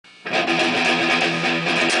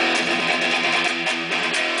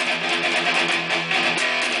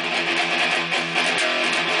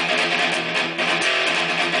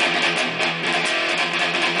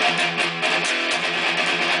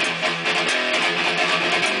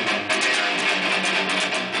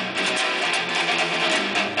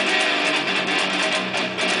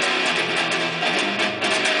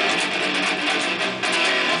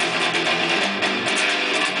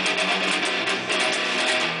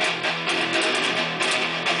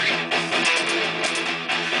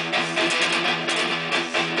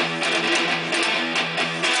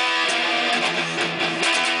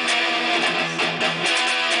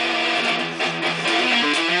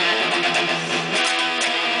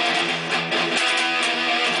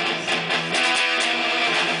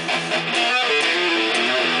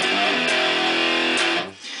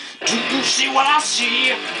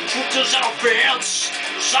see. Truth is an offense.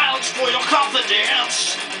 Silence for your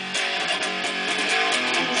confidence.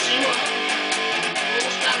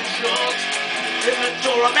 Stand shut. Limit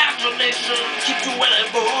your imagination. Keep you well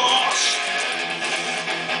immersed.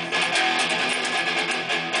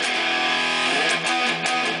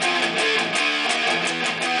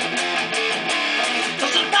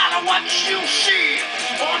 Doesn't matter what you see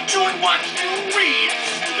or doing what you read.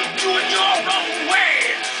 You can do it your own way.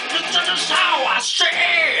 This is how I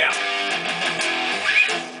say.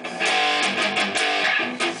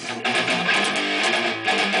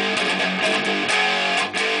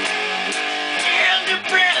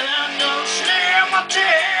 Independence,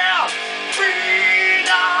 liberty,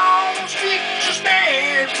 freedom, speech is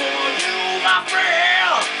made for you, my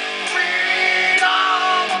friend.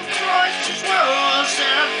 Freedom of choice is worse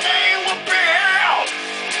than they were built.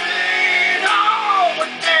 Freedom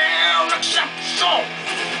with their exception.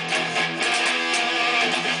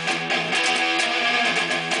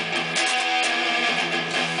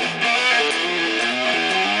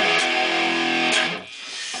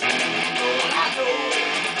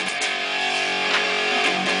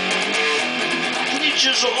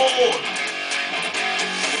 Years old.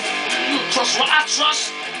 You trust what I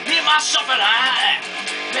trust, me, myself, and I.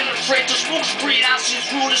 Penetrate the smoke screen, I see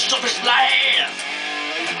through this selfish life.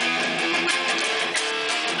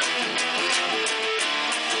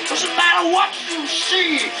 Doesn't matter what you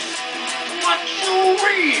see, what you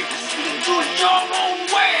read, you can do it your own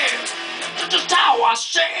way. That's just how I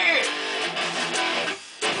say it.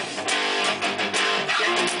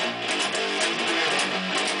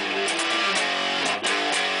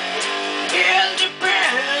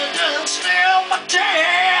 Independence, liberty,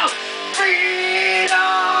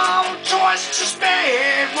 freedom, choice is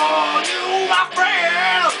made for you, my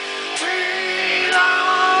friend.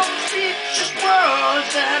 Freedom, speech is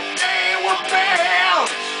words that they were built.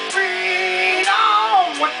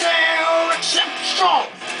 Freedom with their exception.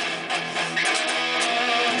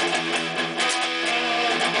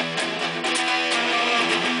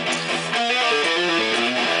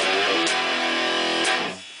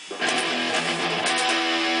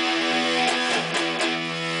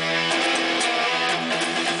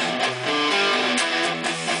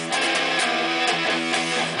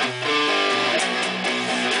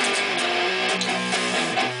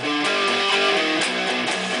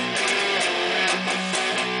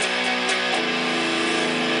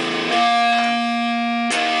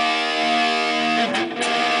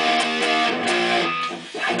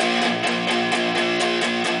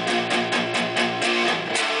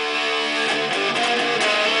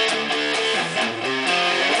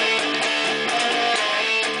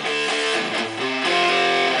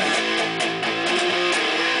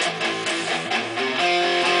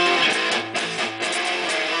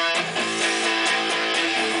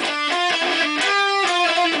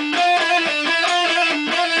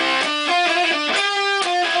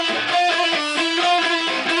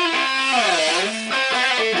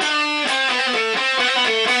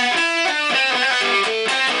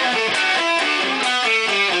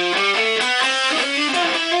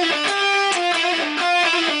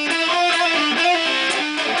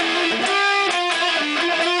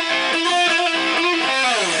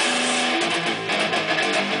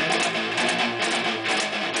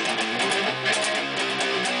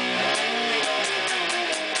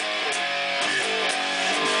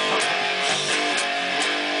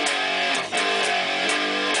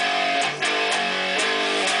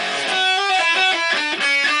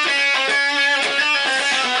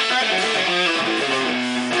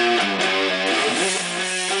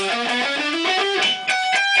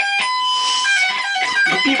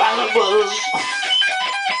 Be my lovers.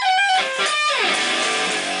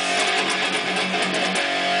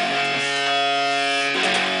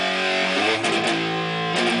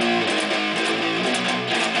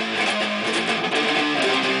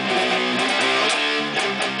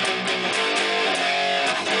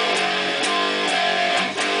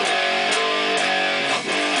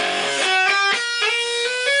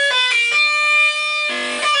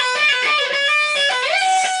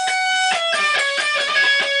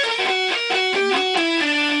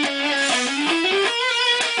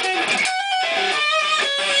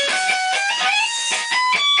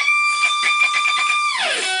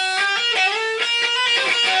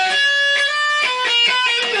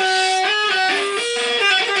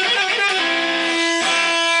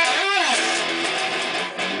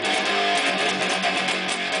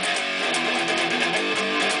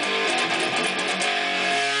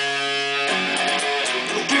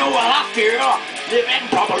 here, living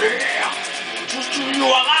properly, just to you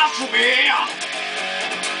alive to me.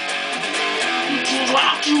 what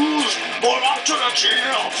I choose, more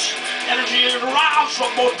alternatives. Energy derives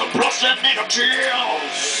from both the plus and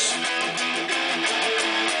negatives.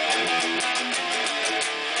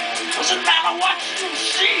 Doesn't matter what you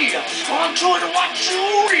see, or doing what you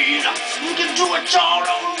read. You can do it your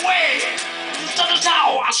own way. That is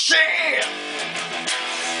how I say it.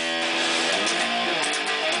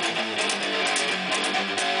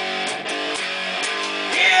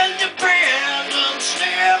 Independence,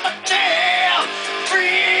 liberty,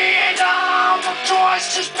 freedom, the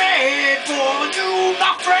choice is made for you,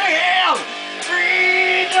 my friend.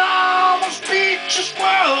 Freedom of speech is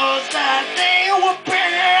words that they were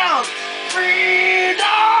banned.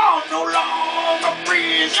 Freedom no longer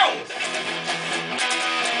frees you.